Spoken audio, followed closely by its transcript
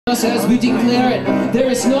As we declare it, there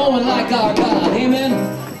is no one like our God. Amen.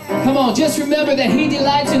 Come on, just remember that He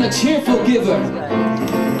delights in a cheerful giver.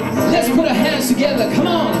 Let's put our hands together. Come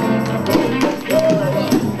on.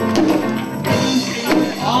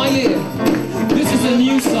 Oh yeah. This is a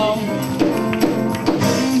new song.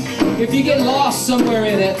 If you get lost somewhere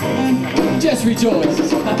in it, just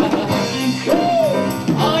rejoice.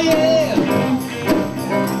 Oh yeah.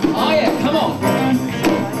 Oh yeah, come on.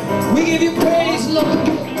 We give you praise,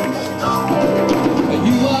 Lord.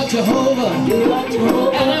 You are Jehovah,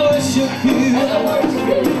 and I worship you.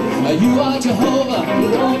 You are Jehovah,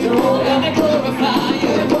 and I glorify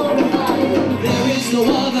you. There is no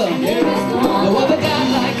other God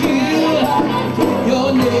like you. Your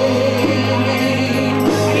name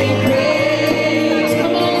be praised.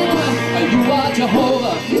 Come on. You are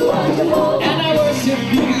Jehovah, and I worship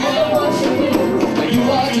you. You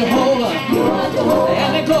are Jehovah,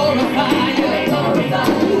 and I glorify you.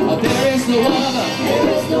 There is no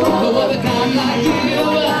other God like you.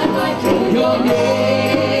 Your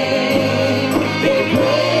name be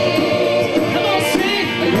praised. Come on, sing.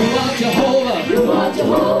 You are Jehovah,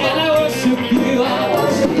 and I worship you.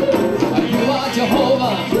 You are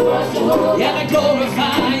Jehovah, and I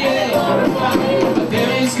glorify you.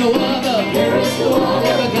 There is no other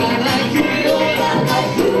God like you.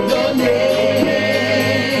 Your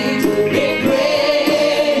name be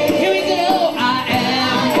praised. Here we go. I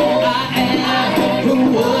am who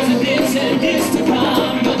was and is to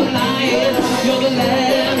come. You're the Lion, you're the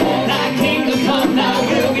Lamb. Thy kingdom come, thy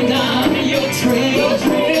will be done. Your train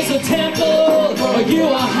is a temple. You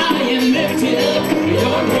are high and lifted up.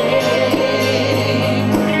 Your name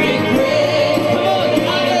be praised. Come on,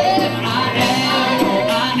 I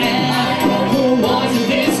am who was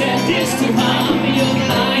and is to come. You're the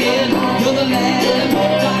Lion, you're the Lamb.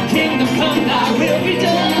 Thy kingdom come, thy will be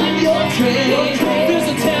done. Your train is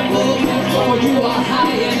a temple. For you are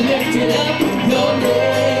high and lifted up. Your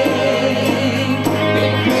name be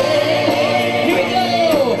praised. Here we go.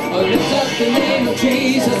 Lift up the name of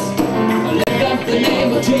Jesus. Lift up the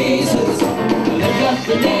name of Jesus. Lift up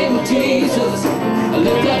the name of Jesus.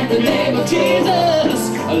 Lift up the name of Jesus.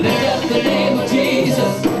 Lift up the name of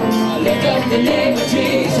Jesus. Lift up the name of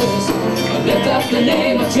Jesus. Lift up the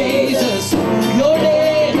name of Jesus. Your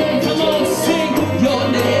name. Come on, sing. Your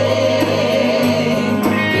name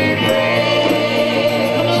be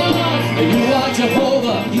praised. Come on. You are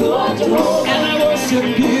Jehovah, and I worship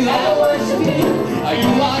you.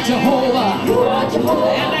 You are Jehovah,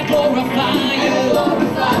 and I glorify you.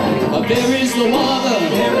 There is no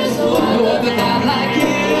other God like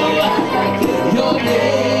you. Your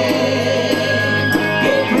name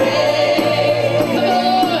be praised. Come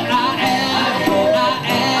on, I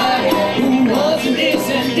am who was and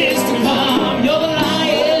is to come. You're the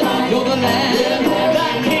Lion, you're the Lamb.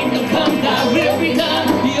 Thy kingdom come, thy will be done.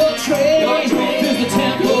 Your train is the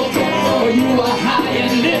temple, for you are high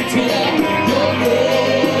and lifted up. Your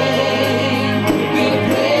name be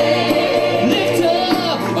praised.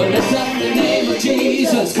 Lift up the name of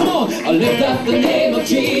Jesus. Come on, lift up the name of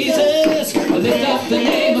Jesus. Lift up the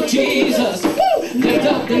name of Jesus. Lift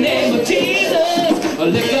up the name of Jesus.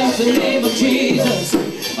 Lift up the name of Jesus.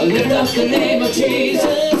 Lift up the name of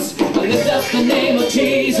Jesus. Lift up the name of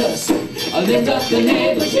Jesus. Lift up the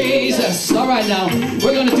name of Jesus. All right, now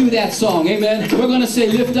we're going to do that song. Amen. We're going to say,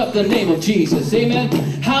 lift up the name of Jesus. Amen.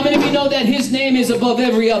 How many of you know that His name is above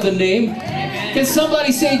every other name? Amen. Can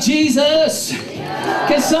somebody say Jesus?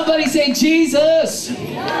 Can somebody say Jesus?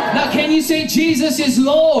 Now can you say Jesus is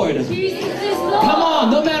Lord? Jesus is Lord. Come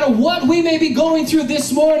on, no matter what we may be going through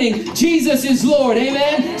this morning, Jesus is Lord.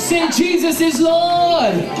 Amen. Say Jesus is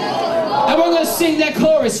Lord. And we're going to sing that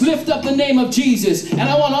chorus, lift up the name of Jesus. And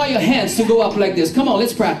I want all your hands to go up like this. Come on,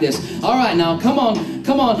 let's practice. All right, now, come on,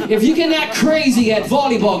 come on. If you can act crazy at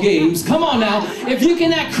volleyball games, come on now. If you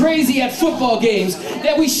can act crazy at football games,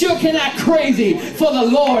 then we sure can act crazy for the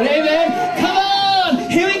Lord. Amen. Come on.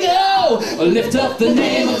 Here we go. Lift up the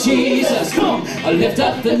name of Jesus. Come on. Lift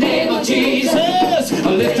up the name of Jesus.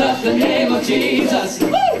 Lift up the name of Jesus.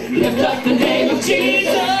 Lift up the name of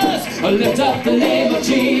Jesus. Lift up the name of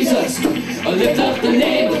Jesus. Lift up the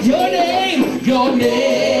name of your name. Your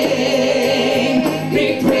name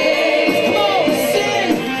be praised. Come on,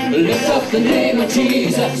 sing. Lift up the name of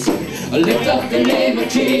Jesus. Lift up the name of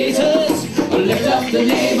Jesus. Lift up the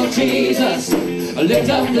name of Jesus. Lift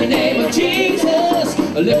up the name of Jesus.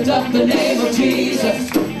 Lift up the name of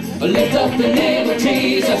Jesus. Lift up the name of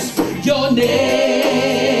Jesus. Your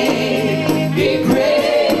name be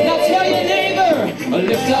praised. Now tell your neighbor,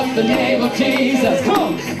 lift up the name of Jesus.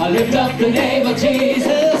 Come on, lift up the name of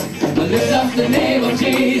Jesus. Lift up the name of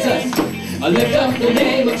Jesus. Lift up the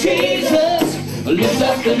name of Jesus.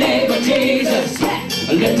 of Jesus.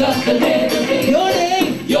 Lift up the name of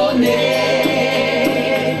Jesus. Your name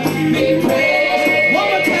be praised. One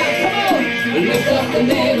more time, come on. Lift up the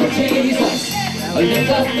name of Jesus. Lift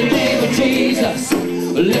up the name of Jesus.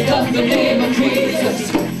 Lift up the name of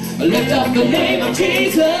Jesus. Lift up the name of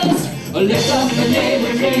Jesus. Lift up the name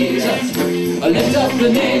of Jesus. Lift up the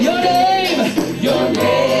name, your name, your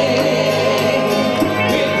name.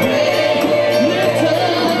 We pray.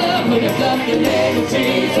 Lift up the name of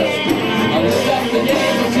Jesus. Lift up the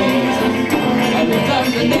name of Jesus. Lift up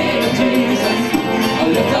the name of Jesus.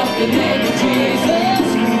 Lift up the name of Jesus.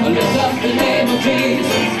 Lift up the name of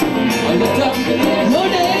Jesus. Lift up the name,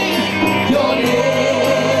 your name.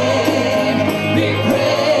 Be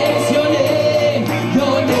praised, your name,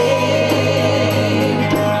 your name.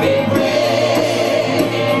 Be praised,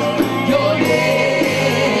 your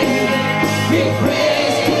name. Be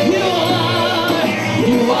praised.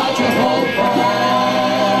 You are Jehovah.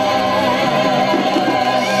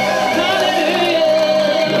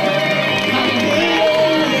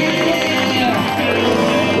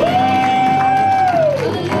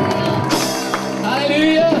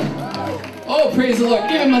 Praise the Lord.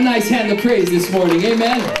 Give him a nice hand of praise this morning.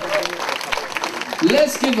 Amen.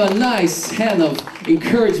 Let's give a nice hand of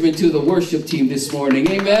encouragement to the worship team this morning.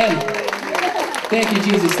 Amen. Thank you,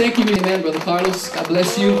 Jesus. Thank you, amen, Brother Carlos. God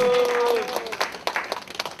bless you.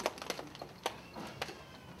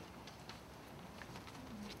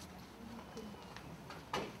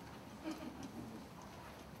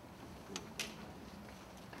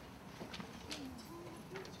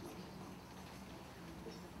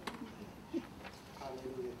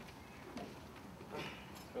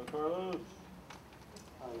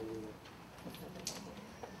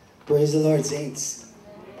 Praise the Lord, saints.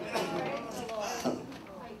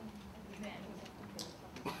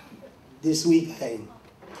 This week I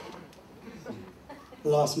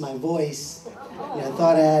lost my voice and I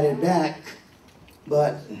thought I had it back,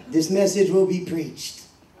 but this message will be preached.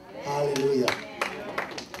 Hallelujah.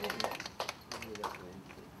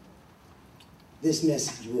 This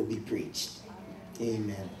message will be preached.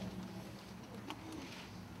 Amen.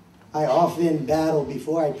 I often battle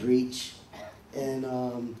before I preach, and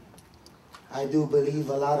I do believe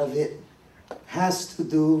a lot of it has to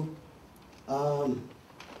do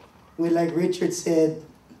with, like Richard said,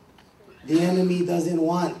 the enemy doesn't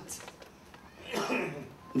want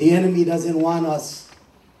us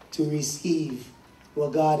to receive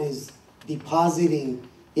what God is depositing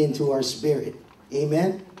into our spirit.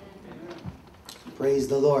 Amen? Praise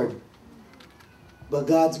the Lord. But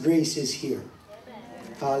God's grace is here.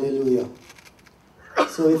 Hallelujah.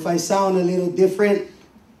 So if I sound a little different,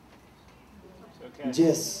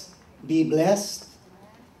 just be blessed.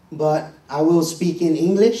 But I will speak in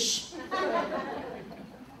English,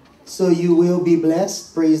 so you will be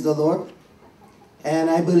blessed. Praise the Lord. And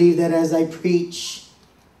I believe that as I preach,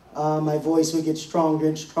 my voice will get stronger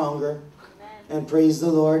and stronger. And praise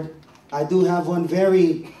the Lord. I do have one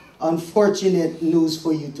very unfortunate news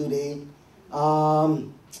for you today.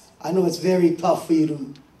 I know it's very tough for you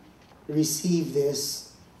to receive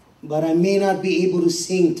this, but I may not be able to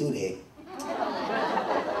sing today.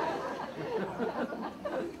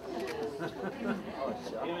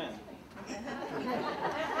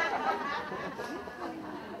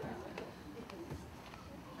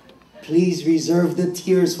 Please reserve the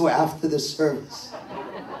tears for after the service.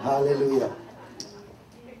 Hallelujah.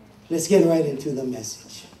 Let's get right into the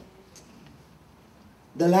message.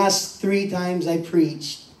 The last 3 times I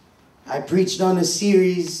preached on a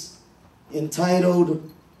series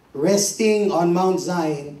entitled Resting on Mount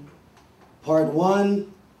Zion, Part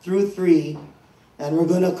 1 through 3, and we're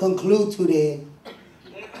going to conclude today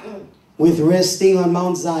with Resting on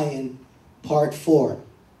Mount Zion, Part 4.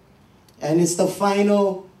 And it's the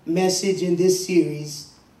final message in this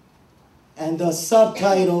series, and the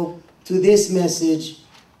subtitle to this message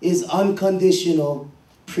is Unconditional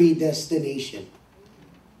Predestination.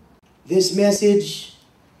 This message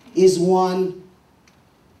is one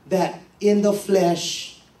that in the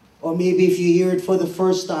flesh, or maybe if you hear it for the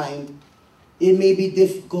first time, it may be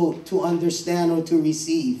difficult to understand or to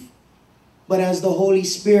receive. But as the Holy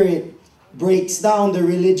Spirit breaks down the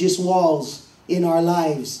religious walls in our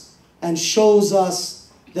lives and shows us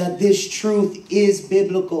that this truth is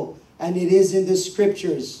biblical and it is in the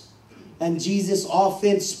scriptures, and Jesus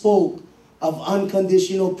often spoke of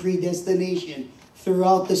unconditional predestination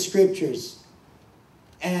throughout the scriptures.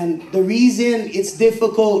 And the reason it's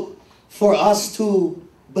difficult for us to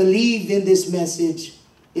believe in this message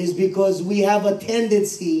is because we have a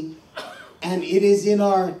tendency, and it is in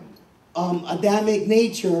our Adamic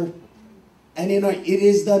nature, and it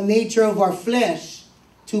is the nature of our flesh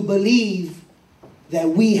to believe that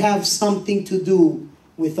we have something to do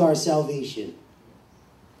with our salvation.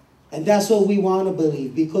 And that's what we want to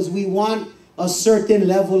believe, because we want a certain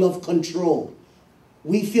level of control.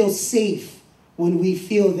 We feel safe when we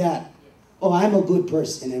feel that, oh, I'm a good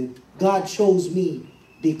person and God chose me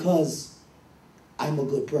because I'm a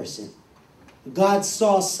good person. God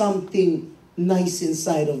saw something nice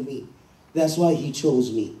inside of me. That's why he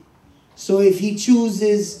chose me. So if he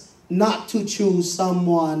chooses not to choose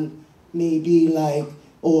someone, maybe like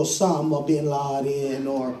Osama bin Laden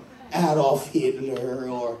or Adolf Hitler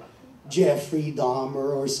or Jeffrey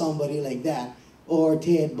Dahmer or somebody like that, or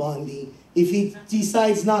Ted Bundy, if he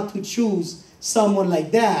decides not to choose someone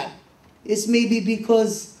like that, it's maybe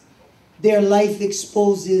because their life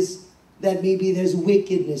exposes that maybe there's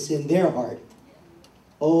wickedness in their heart.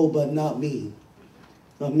 Oh, but not me.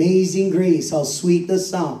 Amazing grace, how sweet the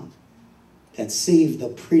sound that saved a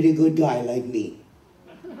pretty good guy like me.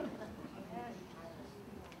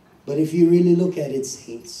 But if you really look at it,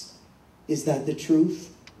 saints, is that the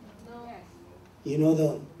truth? You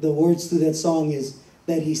know, the words to that song is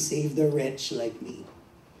that he saved a wretch like me.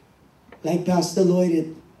 Like Pastor Lloyd, it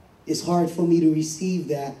is hard for me to receive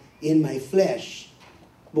that in my flesh.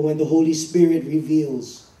 But when the Holy Spirit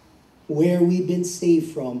reveals where we've been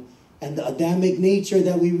saved from and the Adamic nature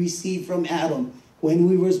that we received from Adam when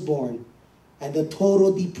we was born and the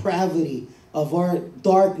total depravity of our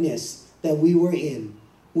darkness that we were in,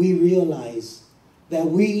 we realize that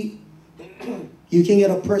you can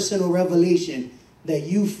get a personal revelation that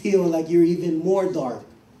you feel like you're even more dark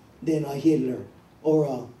than a Hitler or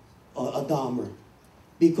a Dahmer,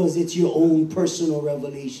 because it's your own personal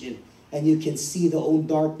revelation and you can see the own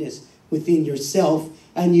darkness within yourself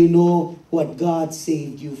and you know what God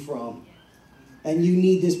saved you from. And you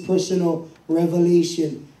need this personal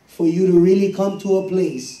revelation for you to really come to a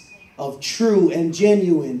place of true and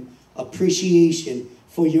genuine appreciation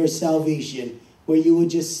for your salvation, where you would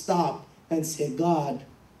just stop and say, God,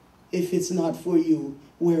 if it's not for you,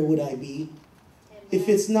 where would I be? If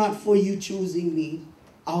it's not for you choosing me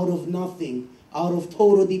out of nothing, out of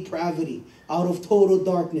total depravity, out of total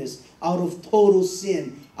darkness, out of total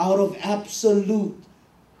sin, out of absolute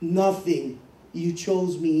nothing, you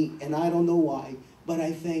chose me, and I don't know why, but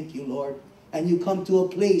I thank you, Lord. And you come to a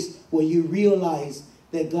place where you realize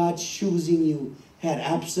that God choosing you had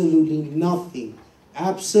absolutely nothing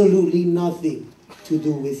to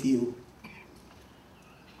do with you.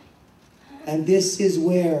 And this is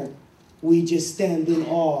where we just stand in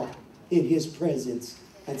awe in his presence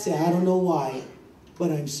and say, I don't know why,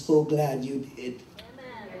 but I'm so glad you did.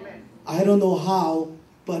 Amen. I don't know how,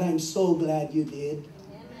 but I'm so glad you did.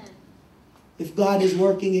 Amen. If God is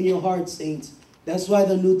working in your heart, saints, that's why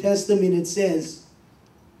the New Testament, it says,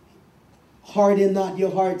 harden not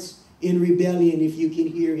your hearts in rebellion if you can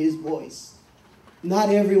hear his voice. Not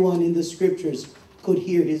everyone in the scriptures could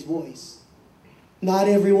hear his voice. Not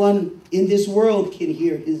everyone in this world can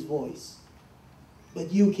hear his voice.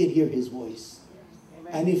 But you can hear his voice.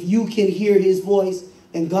 Amen. And if you can hear his voice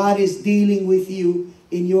and God is dealing with you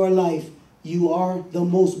in your life, you are the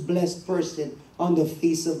most blessed person on the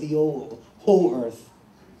face of the whole earth.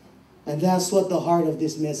 And that's what the heart of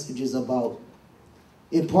this message is about.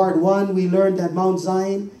 In part 1, we learned that Mount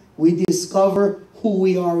Zion, we discover who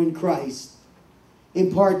we are in Christ.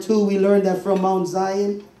 In part 2, we learned that from Mount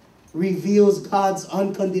Zion reveals God's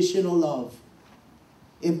unconditional love.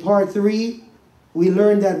 In part 3, we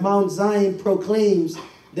learned that Mount Zion proclaims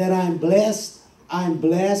that I'm blessed, I'm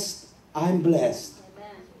blessed, I'm blessed.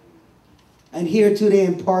 Amen. And here today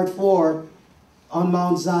in part 4, on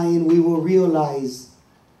Mount Zion, we will realize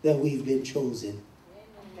that we've been chosen.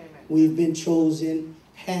 Amen. We've been chosen,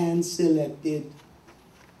 hand-selected,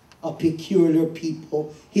 a peculiar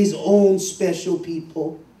people, his own special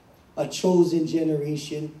people, a chosen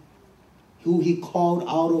generation, who he called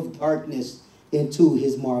out of darkness into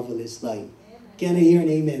his marvelous light. Amen. Can I hear an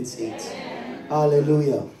amen, saints? Amen.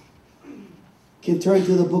 Hallelujah. Can turn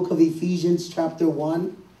to the book of Ephesians chapter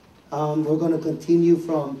 1. We're going to continue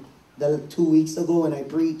from the 2 weeks ago when I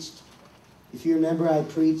preached. If you remember, I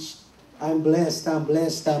preached, I'm blessed, I'm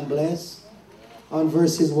blessed, I'm blessed, on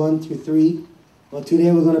verses 1 through 3. Well,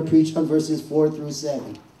 today we're going to preach on verses 4 through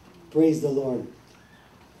 7. Praise the Lord.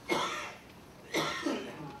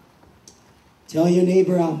 Tell your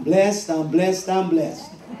neighbor, I'm blessed, I'm blessed, I'm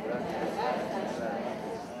blessed.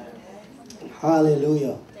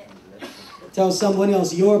 Hallelujah. Tell someone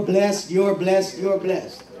else, you're blessed, you're blessed, you're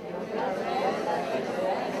blessed.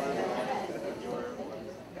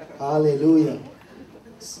 Hallelujah.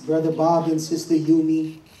 Brother Bob and Sister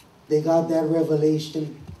Yumi, they got that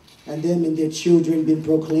revelation. And them and their children been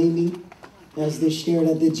proclaiming as they shared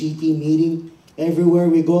at the GT meeting. Everywhere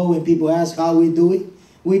we go, when people ask how we doing,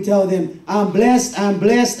 we tell them, I'm blessed, I'm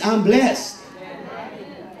blessed, I'm blessed.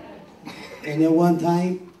 And then one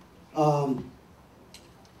time,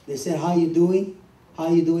 they said, how you doing? How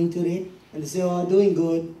you doing today? And they said, oh, I'm doing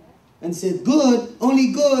good. And they said, good?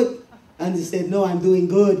 Only good? And they said, no, I'm doing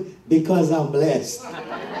good because I'm blessed.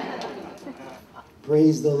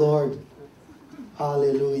 Praise the Lord.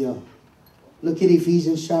 Hallelujah. Look at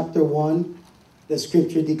Ephesians chapter 1. The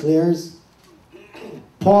scripture declares,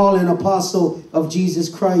 Paul, an apostle of Jesus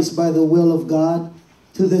Christ by the will of God,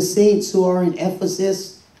 to the saints who are in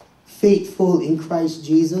Ephesus, faithful in Christ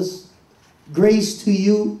Jesus, grace to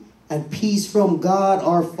you and peace from God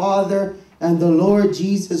our Father and the Lord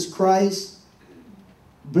Jesus Christ.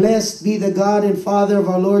 Blessed be the God and Father of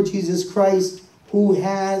our Lord Jesus Christ, who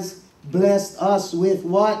has blessed us with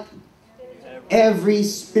what? Every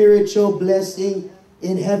spiritual blessing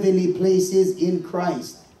in heavenly places in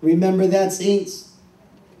Christ. Remember that, saints?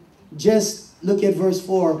 Just look at verse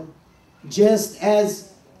 4. Just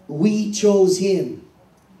as we chose him.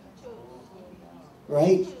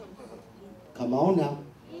 Right? Come on now.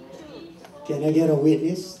 Can I get a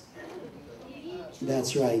witness?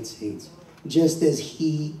 That's right, saints. Just as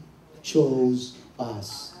he chose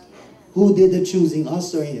us. Who did the choosing,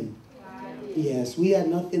 us or him? Yes, we had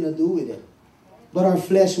nothing to do with it. But our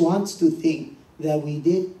flesh wants to think that we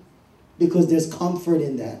did, because there's comfort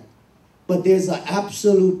in that. But there's an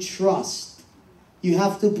absolute trust. You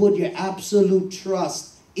have to put your absolute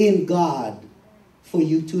trust in God for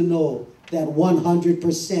you to know that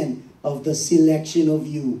 100% of the selection of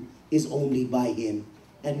you is only by him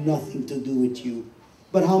and nothing to do with you.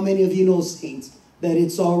 But how many of you know, saints, that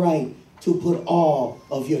it's all right to put all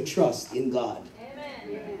of your trust in God?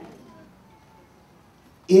 Amen.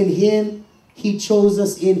 In him, he chose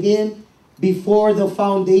us in him before the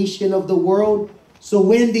foundation of the world. So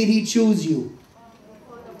when did he choose you?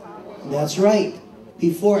 That's right.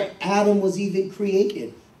 Before Adam was even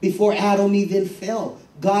created. Before Adam even fell.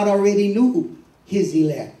 God already knew his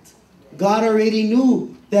elect. God already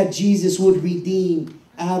knew that Jesus would redeem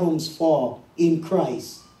Adam's fall in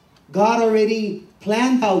Christ. God already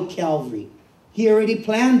planned out Calvary. He already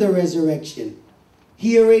planned the resurrection.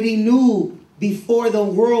 He already knew before the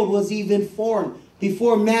world was even formed,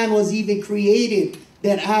 before man was even created,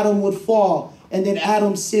 that Adam would fall and that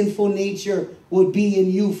Adam's sinful nature would be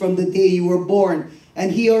in you from the day you were born.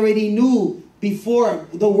 And he already knew before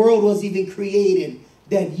the world was even created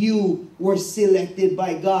that you were selected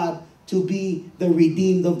by God to be the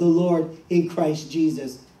redeemed of the Lord in Christ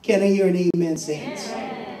Jesus. Can I hear an amen, saints?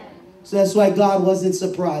 Amen. So that's why God wasn't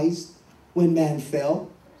surprised when man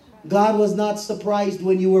fell. God was not surprised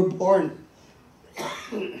when you were born.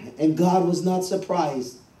 And God was not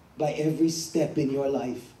surprised by every step in your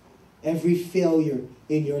life, every failure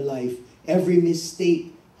in your life, every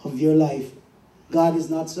mistake of your life. God is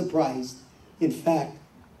not surprised. In fact,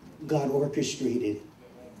 God orchestrated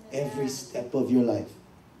every step of your life.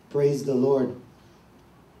 Praise the Lord.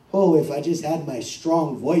 Oh, if I just had my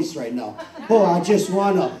strong voice right now. Oh, I just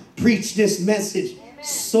want to preach this message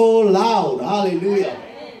so loud. Hallelujah.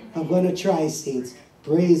 I'm going to try, saints.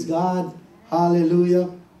 Praise God.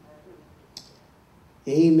 Hallelujah.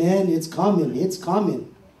 Amen. It's coming. It's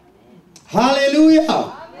coming. Hallelujah.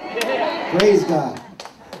 Amen. Praise God.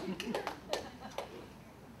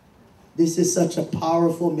 This is such a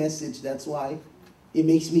powerful message. That's why it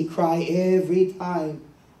makes me cry every time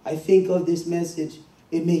I think of this message.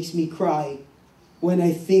 It makes me cry when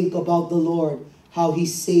I think about the Lord, how he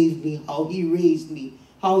saved me, how he raised me,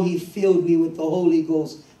 how he filled me with the Holy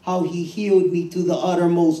Ghost, how he healed me to the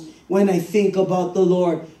uttermost. When I think about the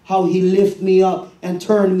Lord, how he lifted me up and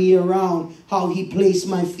turned me around, how he placed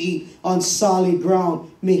my feet on solid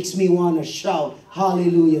ground, makes me want to shout,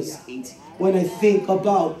 hallelujah, saints. When I think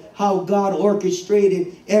about how God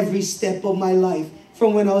orchestrated every step of my life,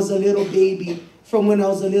 from when I was a little baby, from when I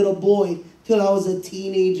was a little boy, till I was a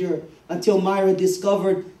teenager, until Myra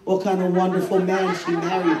discovered what kind of wonderful man she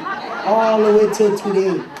married, all the way till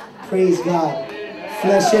today. Praise God.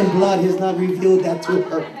 Flesh and blood has not revealed that to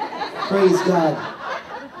her. Praise God.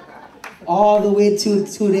 All the way to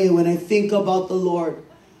today, when I think about the Lord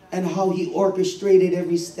and how he orchestrated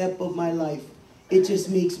every step of my life, it just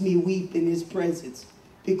makes me weep in his presence,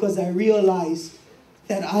 because I realize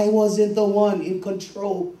that I wasn't the one in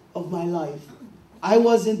control of my life. I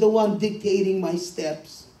wasn't the one dictating my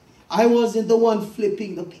steps. I wasn't the one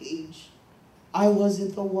flipping the page. I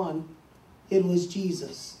wasn't the one. It was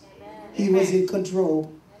Jesus. He was in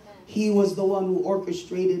control. He was the one who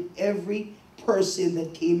orchestrated every person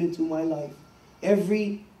that came into my life,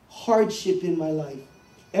 every hardship in my life,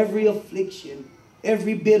 every affliction,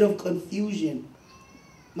 every bit of confusion,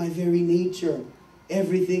 my very nature,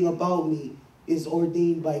 everything about me is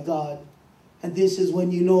ordained by God. And this is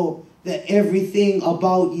when you know that everything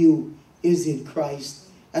about you is in Christ.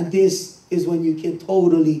 And this is when you can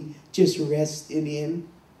totally just rest in Him,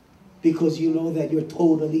 because you know that you're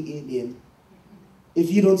totally in Him. If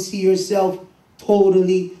you don't see yourself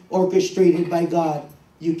totally orchestrated by God,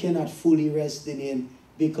 you cannot fully rest in Him,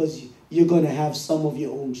 because you're going to have some of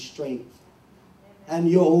your own strength. And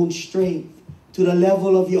your own strength, to the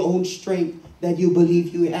level of your own strength that you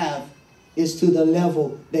believe you have, is to the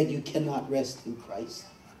level that you cannot rest in Christ.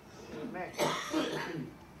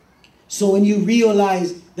 So when you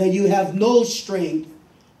realize that you have no strength,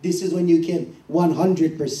 this is when you can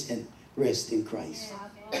 100% rest in Christ.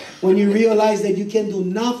 When you realize that you can do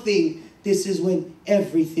nothing, this is when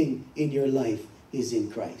everything in your life is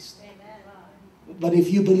in Christ. But if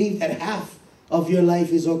you believe that half of your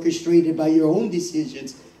life is orchestrated by your own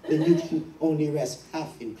decisions, then you can only rest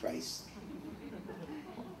half in Christ.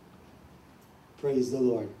 Praise the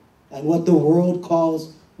Lord. And what the world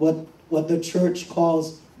calls, what the church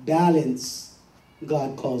calls balance,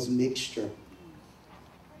 God calls mixture.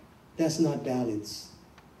 That's not balance.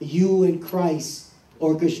 You and Christ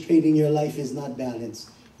orchestrating your life is not balance.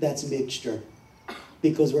 That's mixture.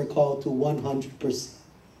 Because we're called to 100%.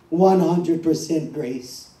 100%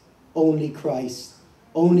 grace. Only Christ.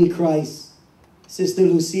 Only Christ. Sister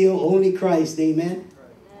Lucille, only Christ. Amen? Amen.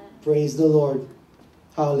 Praise the Lord.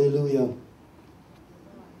 Hallelujah.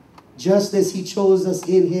 Just as He chose us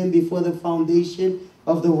in Him before the foundation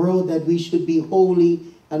of the world, that we should be holy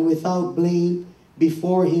and without blame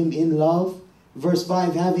before Him in love. Verse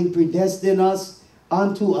 5, having predestined us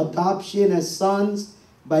unto adoption as sons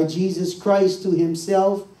by Jesus Christ to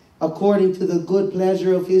Himself, according to the good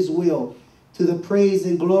pleasure of His will, to the praise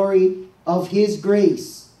and glory of His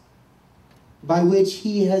grace, by which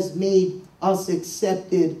He has made us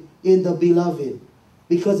accepted in the Beloved.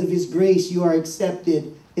 Because of His grace, you are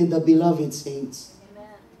accepted in the Beloved, saints. Amen.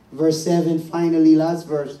 Verse 7, finally, last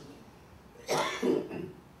verse.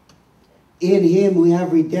 In Him we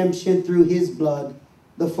have redemption through His blood,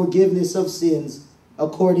 the forgiveness of sins,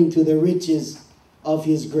 according to the riches of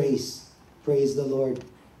His grace. Praise the Lord.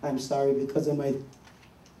 I'm sorry because of my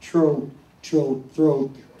throat.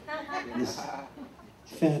 This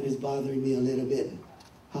fan is bothering me a little bit.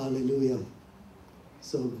 Hallelujah.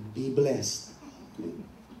 So be blessed.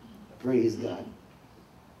 Praise God.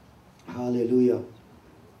 Hallelujah.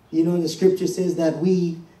 You know, the scripture says that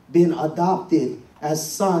we've been adopted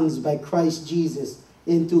as sons by Christ Jesus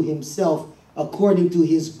into Himself, according to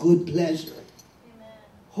His good pleasure. Amen.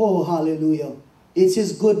 Oh, hallelujah. It's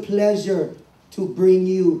His good pleasure to bring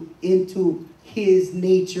you into His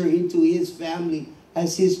nature, into His family,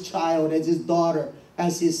 as His child, as His daughter,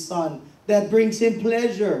 as His son. That brings Him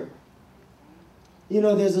pleasure. You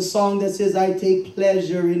know, there's a song that says, I take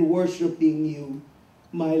pleasure in worshiping you,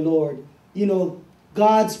 my Lord. You know,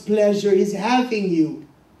 God's pleasure is having you.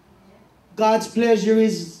 God's pleasure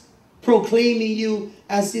is proclaiming you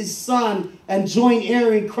as His son and joint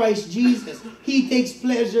heir in Christ Jesus. He takes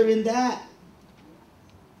pleasure in that.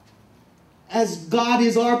 As God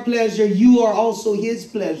is our pleasure, you are also His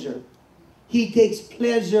pleasure. He takes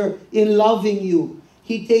pleasure in loving you.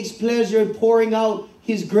 He takes pleasure in pouring out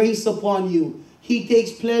His grace upon you. He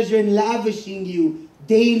takes pleasure in lavishing you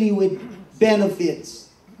daily with benefits.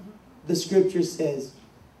 The scripture says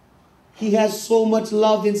He has so much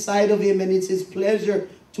love inside of Him, and it's His pleasure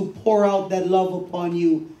to pour out that love upon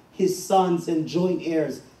you, His sons and joint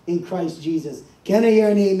heirs in Christ Jesus. Can I hear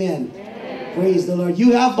an amen? Amen. Praise the Lord.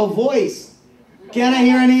 You have a voice. Can I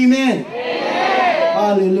hear an amen? Amen.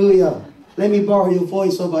 Hallelujah. Let me borrow your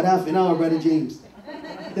voice for about half an hour, Brother James.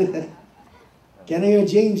 Can I hear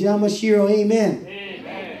James Yamashiro? Amen.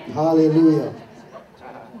 Amen. Hallelujah.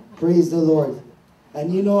 Praise the Lord.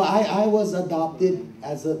 And you know, I was adopted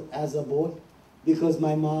as a boy, because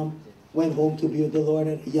my mom went home to be with the Lord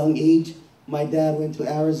at a young age. My dad went to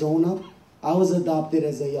Arizona. I was adopted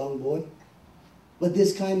as a young boy. But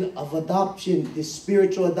this kind of adoption, this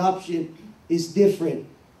spiritual adoption, is different.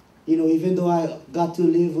 You know, even though I got to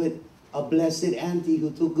live with a blessed auntie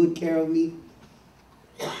who took good care of me,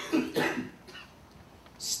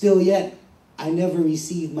 still yet, I never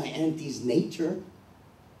received my auntie's nature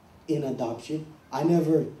in adoption. I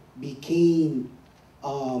never became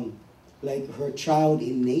like her child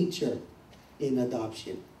in nature in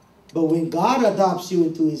adoption. But when God adopts you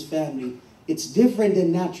into His family, it's different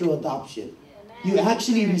than natural adoption. You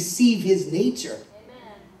actually receive His nature.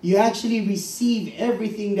 You actually receive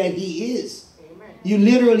everything that He is. You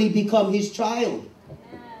literally become His child.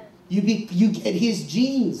 You get his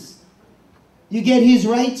genes. You get his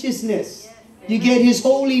righteousness. You get his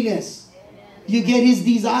holiness. You get his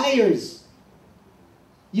desires.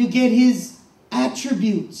 You get his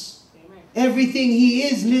attributes. Everything he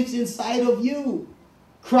is lives inside of you.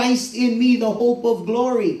 Christ in me, the hope of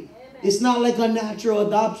glory. It's not like a natural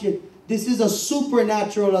adoption. This is a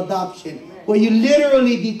supernatural adoption where you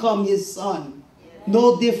literally become his son.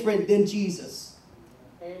 No different than Jesus.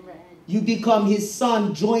 You become his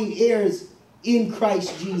son, joint heirs in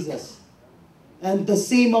Christ Jesus. And the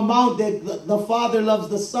same amount that the Father loves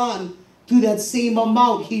the Son, to that same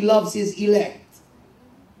amount he loves his elect.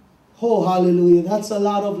 Oh, hallelujah. That's a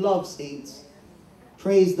lot of love, saints.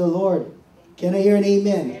 Praise the Lord. Can I hear an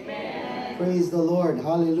amen? Amen. Praise the Lord.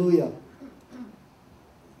 Hallelujah.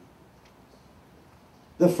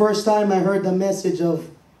 The first time I heard the message of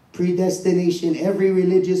predestination, every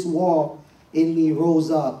religious wall in me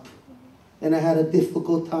rose up. And I had a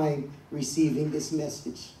difficult time receiving this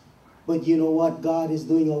message. But you know what? God is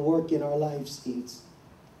doing a work in our lives, saints.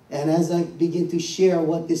 And as I begin to share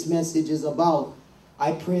what this message is about,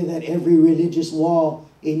 I pray that every religious wall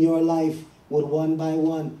in your life would one by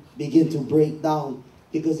one begin to break down.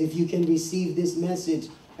 Because if you can receive this message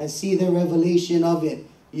and see the revelation of it,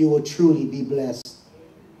 you will truly be blessed.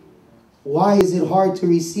 Why is it hard to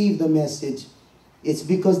receive the message? It's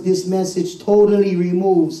because this message totally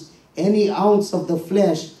removes any ounce of the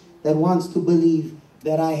flesh that wants to believe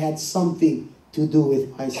that I had something to do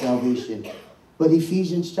with my salvation. But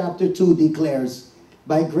Ephesians chapter 2 declares,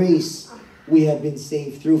 by grace we have been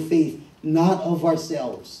saved through faith, not of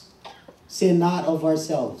ourselves. Say, not of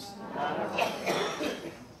ourselves.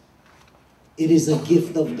 It is a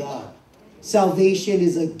gift of God. Salvation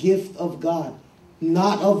is a gift of God,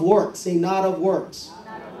 not of works. Say, not of works.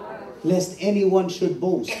 Lest anyone should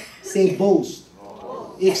boast. Say, boast.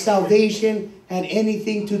 If salvation had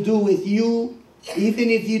anything to do with you, even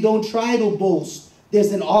if you don't try to boast,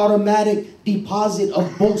 there's an automatic deposit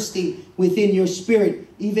of boasting within your spirit,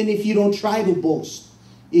 even if you don't try to boast.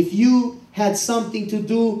 If you had something to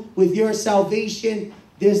do with your salvation,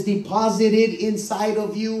 there's deposited inside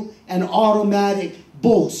of you an automatic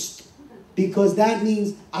boast, because that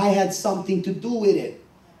means I had something to do with it.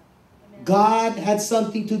 God had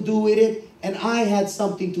something to do with it, and I had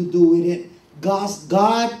something to do with it.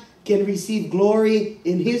 God can receive glory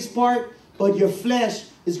in his part, but your flesh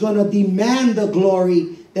is going to demand the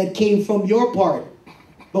glory that came from your part.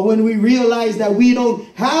 But when we realize that we don't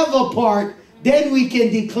have a part, then we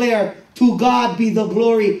can declare, to God be the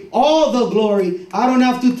glory, all the glory. I don't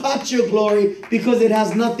have to touch your glory because it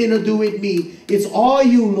has nothing to do with me. It's all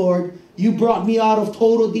you, Lord. You brought me out of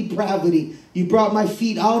total depravity. You brought my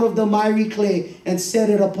feet out of the miry clay and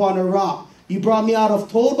set it upon a rock. You brought me out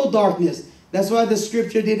of total darkness. That's why the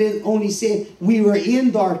scripture didn't only say we were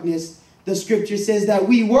in darkness. The scripture says that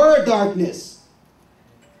we were darkness.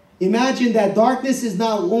 Imagine that darkness is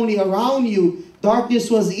not only around you,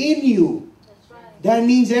 darkness was in you. That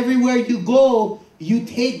means everywhere you go, you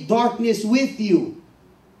take darkness with you.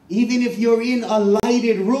 Even if you're in a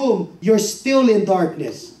lighted room, you're still in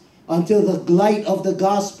darkness until the light of the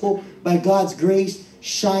gospel, by God's grace,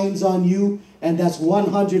 shines on you. And that's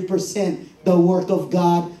 100% the work of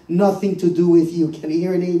God, nothing to do with you. Can you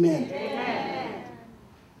hear an amen? Amen.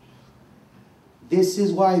 This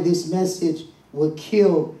is why this message will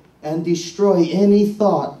kill and destroy any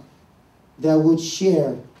thought that would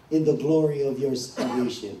share in the glory of your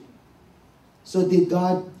salvation. So did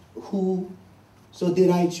I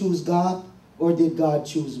choose God, or did God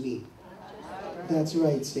choose me? That's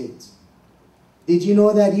right, saints. Did you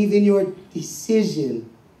know that even your decision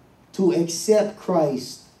to accept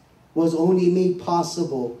Christ was only made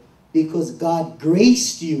possible because God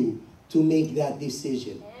graced you to make that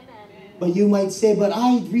decision? Amen. But you might say, but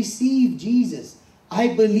I received Jesus. I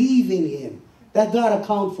believe in him. That got to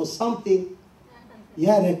count for something.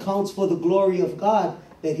 Yeah, that counts for the glory of God,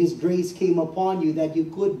 that his grace came upon you, that you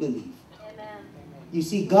could believe. Amen. You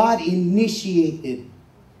see, God initiated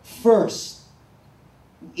first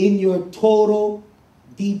in your total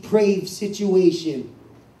depraved situation.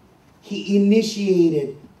 He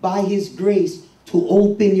initiated by his grace to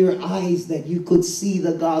open your eyes that you could see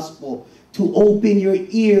the gospel, to open your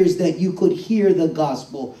ears that you could hear the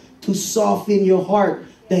gospel, to soften your heart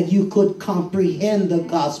that you could comprehend the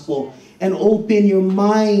gospel, and open your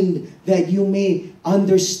mind that you may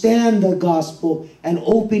understand the gospel, and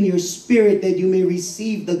open your spirit that you may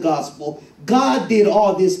receive the gospel. God did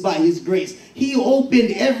all this by his grace. He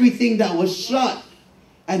opened everything that was shut,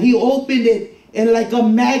 and he opened it, and like a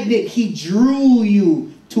magnet, he drew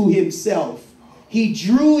you to himself. He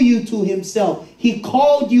drew you to himself. He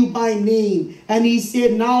called you by name. And he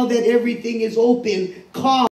said, now that everything is open, come.